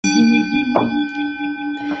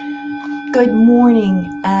Good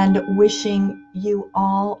morning and wishing you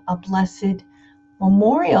all a blessed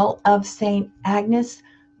memorial of Saint Agnes,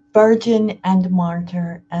 Virgin and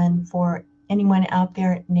Martyr. And for anyone out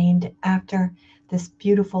there named after this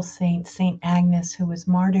beautiful saint, Saint Agnes, who was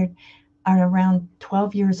martyred at around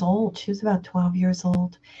 12 years old. She was about 12 years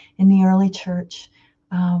old in the early church.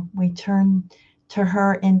 We turn to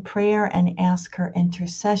her in prayer and ask her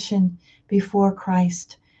intercession before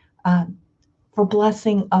Christ. For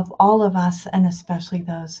blessing of all of us, and especially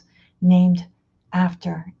those named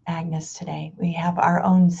after Agnes today. We have our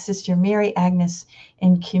own Sister Mary Agnes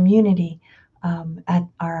in community at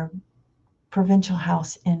our provincial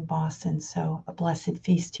house in Boston. So a blessed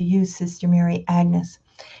feast to you, Sister Mary Agnes,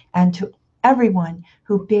 and to everyone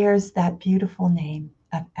who bears that beautiful name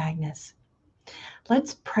of Agnes.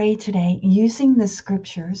 Let's pray today using the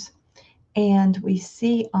scriptures, and we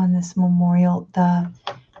see on this memorial the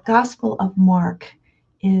Gospel of Mark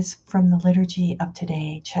is from the liturgy of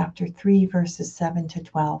today, chapter 3, verses 7 to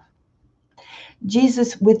 12.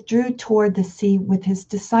 Jesus withdrew toward the sea with his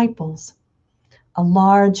disciples. A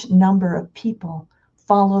large number of people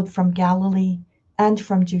followed from Galilee and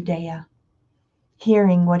from Judea.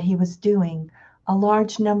 Hearing what he was doing, a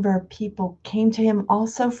large number of people came to him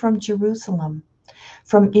also from Jerusalem,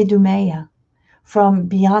 from Idumea, from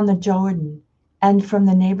beyond the Jordan, and from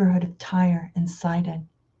the neighborhood of Tyre and Sidon.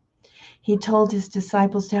 He told his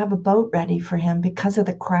disciples to have a boat ready for him because of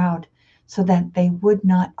the crowd, so that they would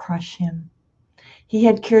not crush him. He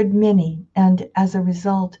had cured many, and as a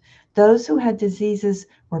result, those who had diseases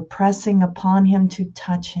were pressing upon him to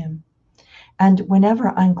touch him. And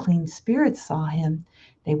whenever unclean spirits saw him,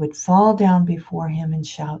 they would fall down before him and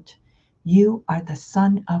shout, "You are the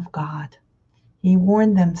Son of God." He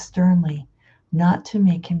warned them sternly not to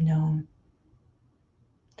make him known.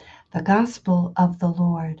 The Gospel of the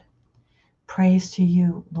Lord. Praise to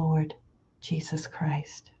you, Lord Jesus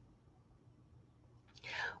Christ.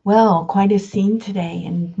 Well, quite a scene today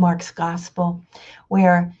in Mark's Gospel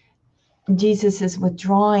where Jesus is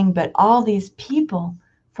withdrawing, but all these people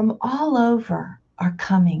from all over are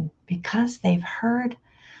coming because they've heard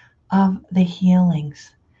of the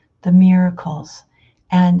healings, the miracles,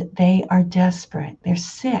 and they are desperate. They're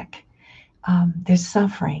sick. They're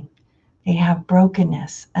suffering. They have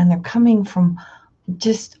brokenness, and they're coming from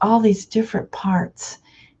just all these different parts,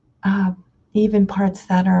 even parts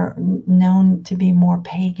that are known to be more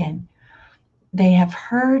pagan. They have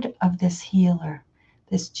heard of this healer,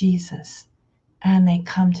 this Jesus, and they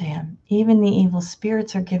come to him. Even the evil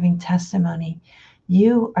spirits are giving testimony.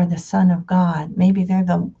 You are the Son of God. Maybe they're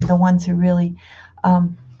the ones who really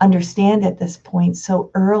understand at this point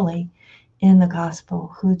so early in the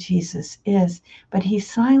gospel who Jesus is, but he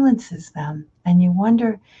silences them, and you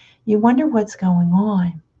wonder what's going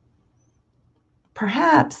on.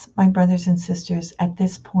 Perhaps, my brothers and sisters, at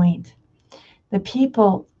this point, the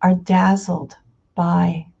people are dazzled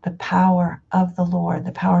by the power of the Lord,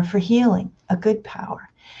 the power for healing, a good power,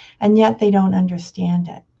 and yet they don't understand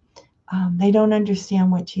it. They don't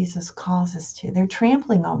understand what Jesus calls us to. They're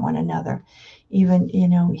trampling on one another. Even,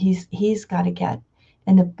 he's got to get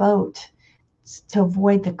in a boat to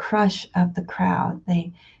avoid the crush of the crowd.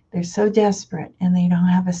 They're so desperate, and they don't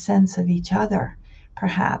have a sense of each other,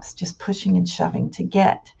 perhaps just pushing and shoving to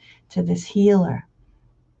get to this healer.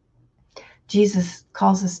 Jesus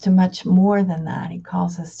calls us to much more than that. He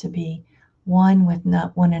calls us to be one with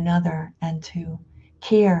one another, and to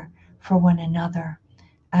care for one another,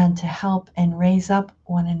 and to help and raise up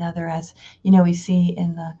one another. As we see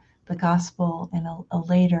in the gospel in a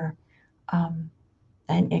later and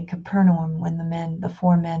in Capernaum, when the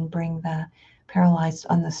four men bring the paralyzed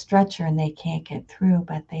on the stretcher and they can't get through,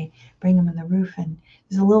 but they bring them on the roof, and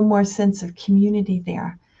there's a little more sense of community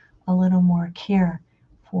there, a little more care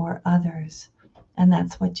for others. And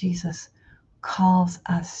that's what Jesus calls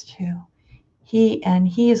us to. He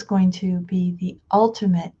is going to be the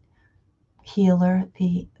ultimate healer,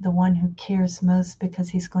 the one who cares most, because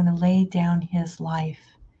he's going to lay down his life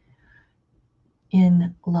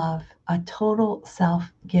in love, a total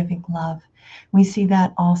self-giving love. We see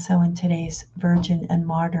that also in today's Virgin and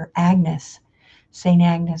Martyr, Agnes, Saint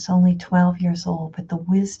Agnes, only 12 years old, but the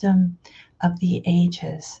wisdom of the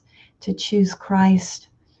ages to choose Christ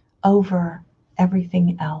over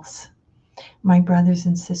everything else. My brothers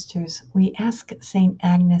and sisters, we ask Saint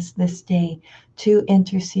Agnes this day to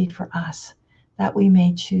intercede for us, that we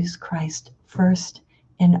may choose Christ first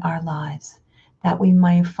in our lives, that we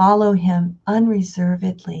may follow him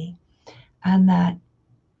unreservedly, and that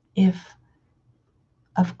if,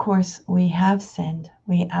 of course, we have sinned,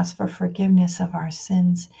 we ask for forgiveness of our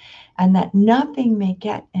sins, and that nothing may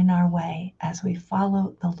get in our way as we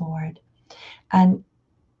follow the Lord. And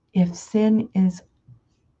if sin is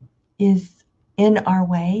in our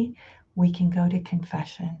way, we can go to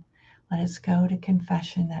confession. Let us go to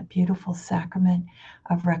confession, that beautiful sacrament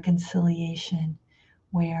of reconciliation,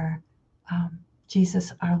 where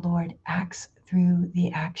Jesus our Lord acts through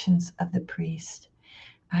the actions of the priest,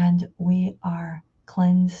 and we are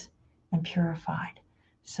cleansed and purified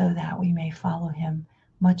so that we may follow him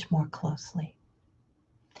much more closely.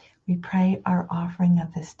 We pray our offering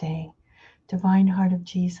of this day. Divine Heart of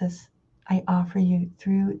Jesus, I offer you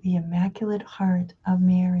through the Immaculate Heart of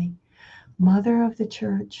Mary, Mother of the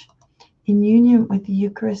Church, in union with the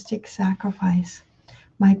Eucharistic sacrifice,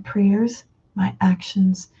 my prayers, my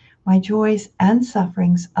actions, my joys and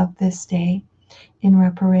sufferings of this day, in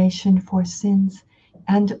reparation for sins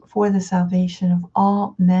and for the salvation of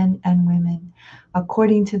all men and women,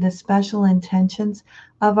 according to the special intentions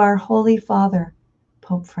of our Holy Father,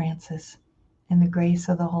 Pope Francis, in the grace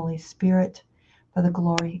of the Holy Spirit, for the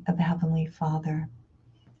glory of the Heavenly Father.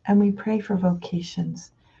 And we pray for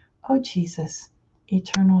vocations. O Jesus,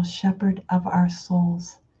 eternal shepherd of our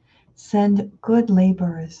souls, send good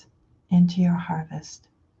laborers into your harvest.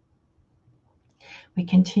 We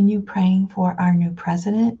continue praying for our new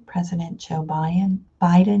president, President Joe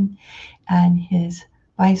Biden, and his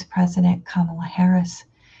Vice President Kamala Harris,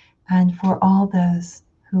 and for all those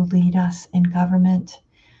who lead us in government,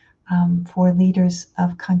 for leaders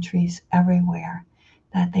of countries everywhere,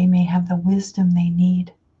 that they may have the wisdom they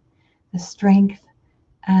need, the strength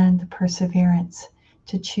and the perseverance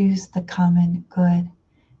to choose the common good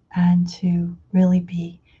and to really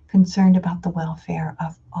be concerned about the welfare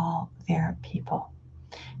of all their people.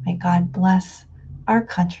 May God bless our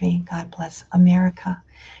country, God bless America,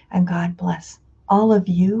 and God bless all of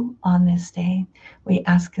you on this day. We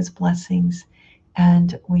ask his blessings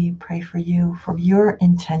and we pray for you, for your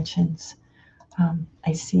intentions.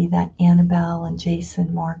 I see that Annabelle and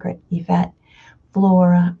Jason, Margaret, Yvette,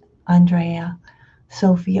 Flora, Andrea,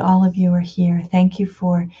 Sophie, all of you are here. Thank you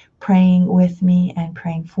for praying with me and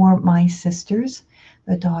praying for my sisters,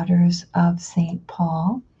 the daughters of St.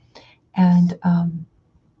 Paul. And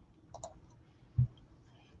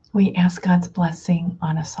we ask God's blessing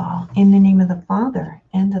on us all. In the name of the Father,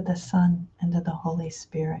 and of the Son, and of the Holy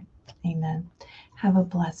Spirit. Amen. Have a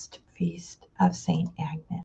blessed feast of St. Agnes.